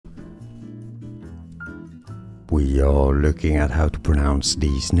We are looking at how to pronounce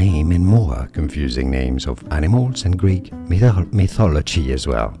these names and more confusing names of animals and Greek mythology as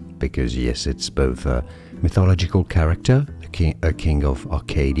well. Because yes, it's both a mythological character, a king of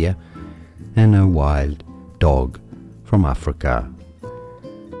Arcadia, and a wild dog from Africa.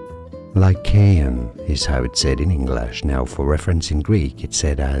 Lycaon is how it's said in English. Now for reference in Greek, it's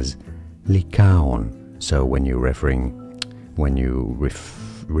said as Lycaon. So when you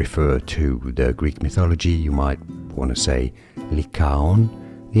refer to the Greek mythology, you might want to say Lycaon.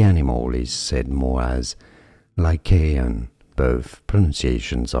 The animal is said more as Lycaon. Both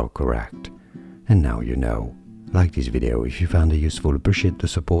pronunciations are correct. And now you know. Like this video if you found it useful, appreciate the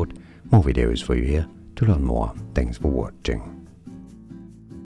support. More videos for you here to learn more. Thanks for watching.